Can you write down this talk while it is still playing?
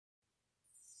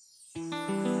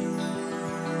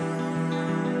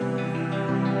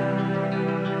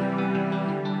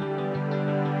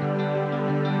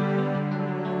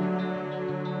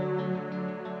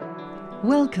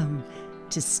Welcome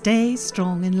to Stay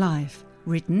Strong in Life,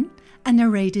 written and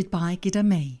narrated by Gitta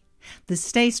May. The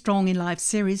Stay Strong in Life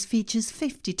series features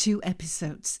 52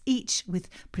 episodes, each with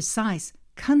precise,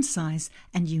 concise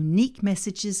and unique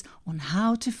messages on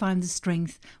how to find the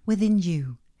strength within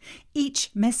you.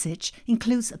 Each message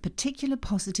includes a particular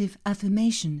positive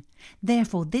affirmation.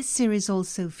 Therefore, this series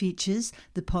also features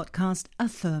the podcast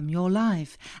Affirm Your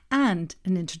Life and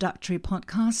an introductory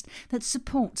podcast that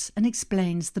supports and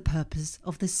explains the purpose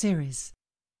of the series.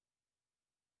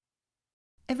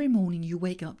 Every morning you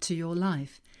wake up to your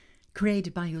life,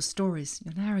 created by your stories,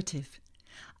 your narrative.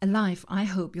 A life I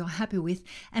hope you're happy with,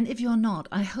 and if you're not,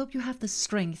 I hope you have the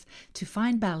strength to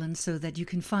find balance so that you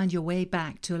can find your way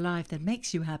back to a life that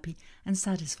makes you happy and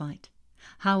satisfied.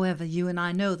 However, you and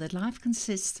I know that life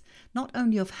consists not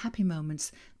only of happy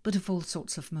moments, but of all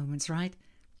sorts of moments, right?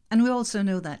 And we also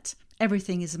know that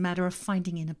everything is a matter of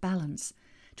finding inner balance.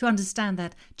 To understand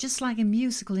that, just like a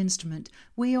musical instrument,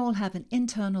 we all have an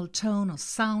internal tone or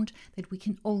sound that we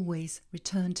can always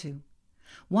return to.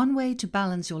 One way to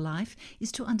balance your life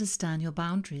is to understand your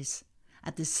boundaries.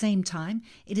 At the same time,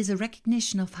 it is a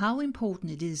recognition of how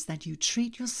important it is that you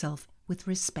treat yourself with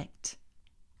respect.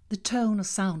 The tone or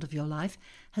sound of your life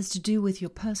has to do with your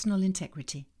personal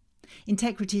integrity.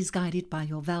 Integrity is guided by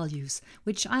your values,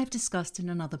 which I've discussed in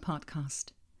another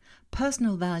podcast.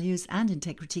 Personal values and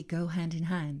integrity go hand in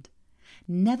hand.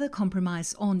 Never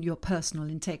compromise on your personal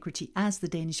integrity, as the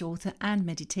Danish author and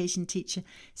meditation teacher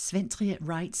Svend Trier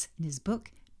writes in his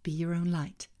book, Be Your Own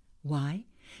Light. Why?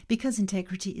 Because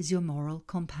integrity is your moral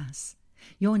compass.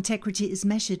 Your integrity is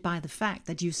measured by the fact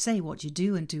that you say what you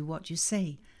do and do what you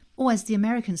say. Or as the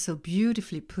Americans so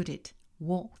beautifully put it,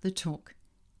 walk the talk.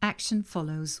 Action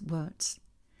follows words.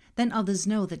 Then others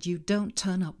know that you don't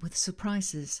turn up with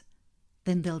surprises.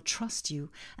 Then they'll trust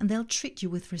you and they'll treat you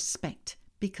with respect,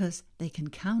 because they can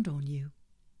count on you.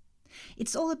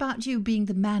 It's all about you being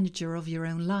the manager of your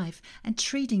own life and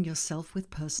treating yourself with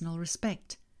personal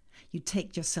respect. You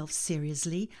take yourself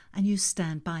seriously and you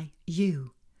stand by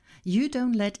you. You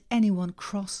don't let anyone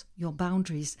cross your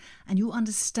boundaries, and you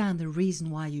understand the reason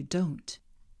why you don't.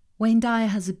 Wayne Dyer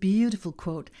has a beautiful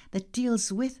quote that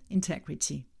deals with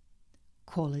integrity.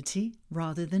 Quality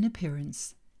rather than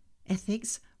appearance.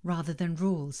 Ethics rather than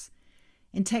rules.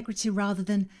 Integrity rather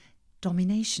than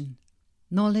domination,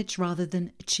 knowledge rather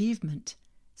than achievement,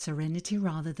 serenity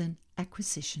rather than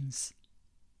acquisitions.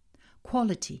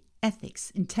 Quality,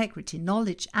 ethics, integrity,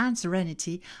 knowledge and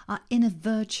serenity are inner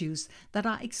virtues that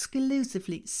are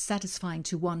exclusively satisfying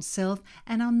to oneself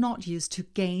and are not used to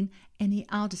gain any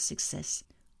outer success.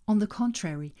 On the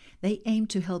contrary, they aim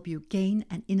to help you gain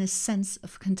an inner sense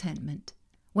of contentment.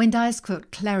 Wayne Dyer's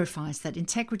quote clarifies that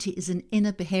integrity is an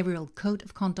inner behavioral code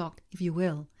of conduct, if you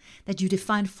will, that you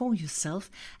define for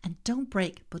yourself and don't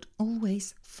break but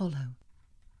always follow.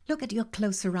 Look at your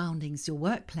close surroundings, your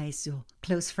workplace, your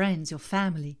close friends, your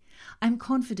family. I'm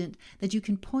confident that you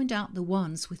can point out the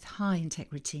ones with high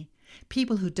integrity,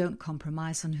 people who don't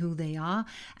compromise on who they are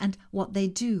and what they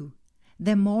do.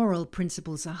 Their moral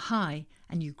principles are high,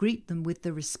 and you greet them with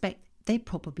the respect they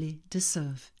probably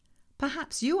deserve.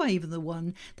 Perhaps you are even the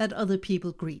one that other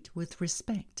people greet with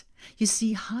respect. You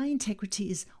see, high integrity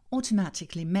is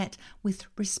automatically met with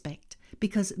respect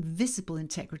because visible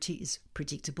integrity is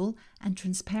predictable and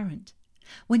transparent.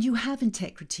 When you have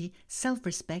integrity,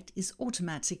 self-respect is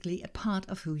automatically a part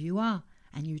of who you are,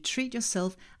 and you treat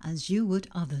yourself as you would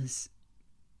others.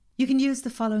 You can use the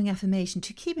following affirmation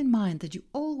to keep in mind that you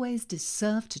always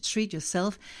deserve to treat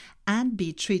yourself and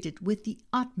be treated with the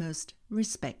utmost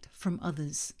respect from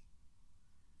others.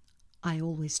 I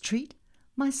always treat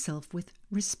myself with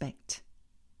respect.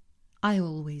 I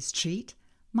always treat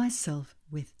myself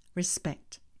with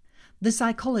respect. The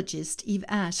psychologist Eve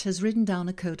Ash has written down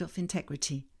a code of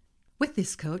integrity. With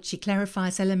this code, she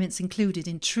clarifies elements included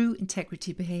in true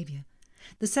integrity behavior.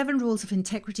 The 7 rules of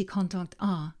integrity conduct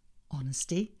are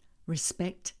honesty,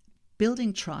 respect,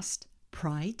 building trust,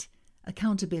 pride,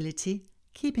 accountability,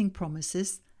 keeping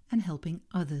promises, and helping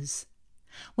others.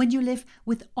 When you live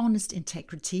with honest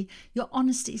integrity, your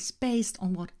honesty is based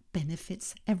on what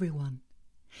benefits everyone.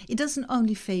 It doesn't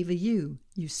only favor you.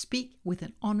 You speak with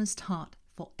an honest heart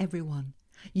for everyone.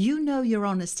 You know your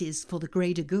honesty is for the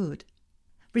greater good.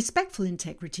 Respectful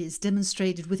integrity is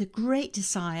demonstrated with a great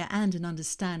desire and an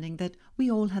understanding that we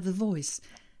all have a voice,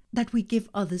 that we give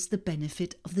others the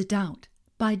benefit of the doubt.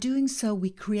 By doing so, we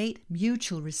create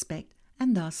mutual respect,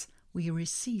 and thus we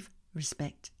receive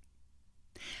respect.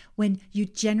 When you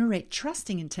generate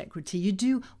trusting integrity, you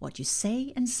do what you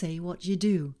say and say what you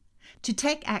do. To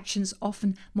take actions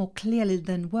often more clearly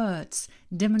than words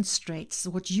demonstrates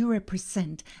what you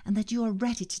represent and that you are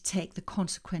ready to take the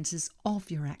consequences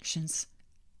of your actions.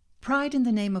 Pride in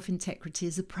the name of integrity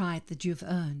is a pride that you've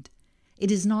earned. It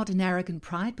is not an arrogant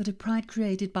pride, but a pride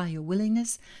created by your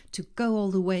willingness to go all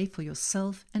the way for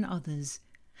yourself and others.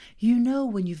 You know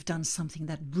when you've done something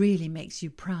that really makes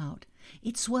you proud.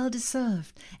 It's well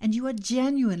deserved, and you are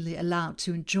genuinely allowed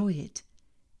to enjoy it.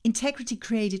 Integrity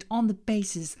created on the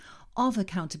basis of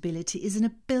accountability is an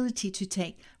ability to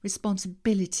take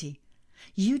responsibility.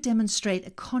 You demonstrate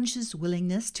a conscious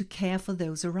willingness to care for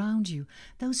those around you,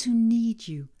 those who need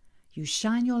you. You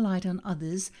shine your light on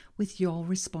others with your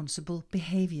responsible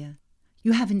behavior.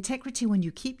 You have integrity when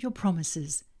you keep your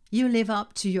promises. You live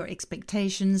up to your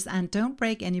expectations and don't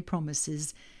break any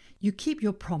promises. You keep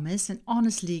your promise and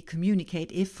honestly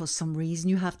communicate if for some reason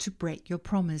you have to break your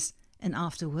promise. And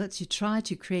afterwards you try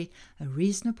to create a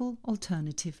reasonable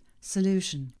alternative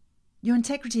solution. Your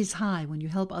integrity is high when you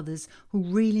help others who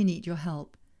really need your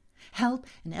help. Help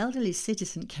an elderly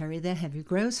citizen carry their heavy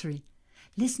grocery.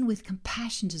 Listen with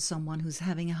compassion to someone who's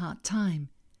having a hard time.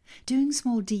 Doing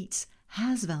small deeds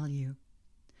has value.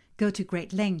 Go to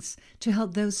great lengths to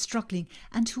help those struggling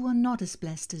and who are not as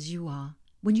blessed as you are.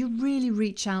 When you really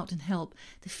reach out and help,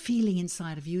 the feeling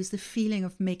inside of you is the feeling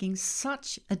of making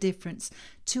such a difference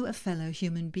to a fellow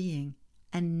human being.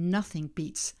 And nothing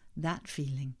beats that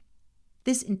feeling.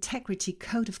 This integrity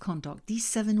code of conduct, these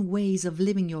 7 ways of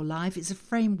living your life, is a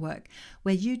framework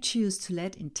where you choose to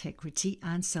let integrity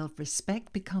and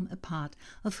self-respect become a part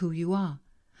of who you are.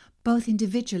 Both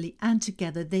individually and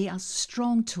together, they are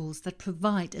strong tools that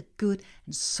provide a good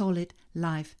and solid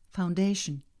life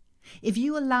foundation. If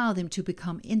you allow them to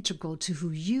become integral to who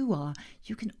you are,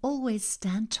 you can always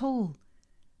stand tall.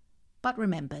 But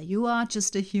remember, you are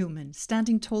just a human.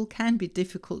 Standing tall can be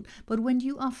difficult, but when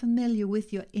you are familiar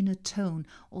with your inner tone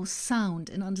or sound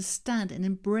and understand and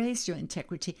embrace your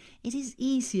integrity, it is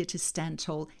easier to stand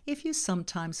tall if you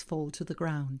sometimes fall to the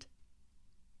ground.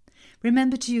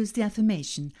 Remember to use the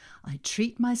affirmation, I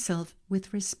treat myself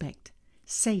with respect.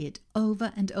 Say it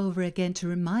over and over again to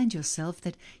remind yourself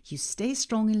that you stay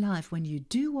strong in life when you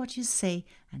do what you say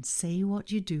and say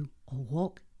what you do, or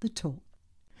walk the talk.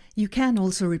 You can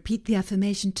also repeat the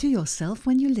affirmation to yourself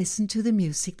when you listen to the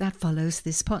music that follows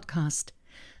this podcast.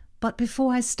 But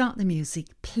before I start the music,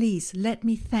 please let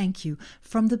me thank you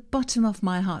from the bottom of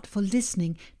my heart for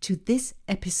listening to this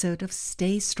episode of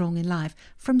Stay Strong in Life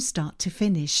from start to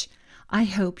finish. I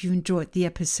hope you enjoyed the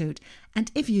episode, and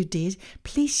if you did,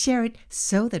 please share it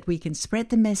so that we can spread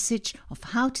the message of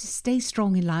how to stay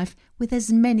strong in life with as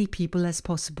many people as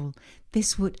possible.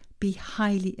 This would be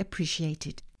highly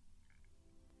appreciated.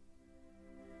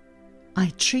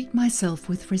 I treat myself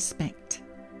with respect.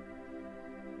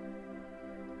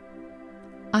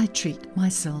 I treat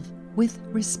myself with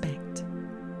respect.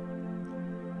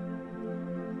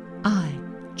 I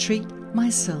treat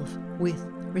myself with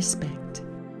respect.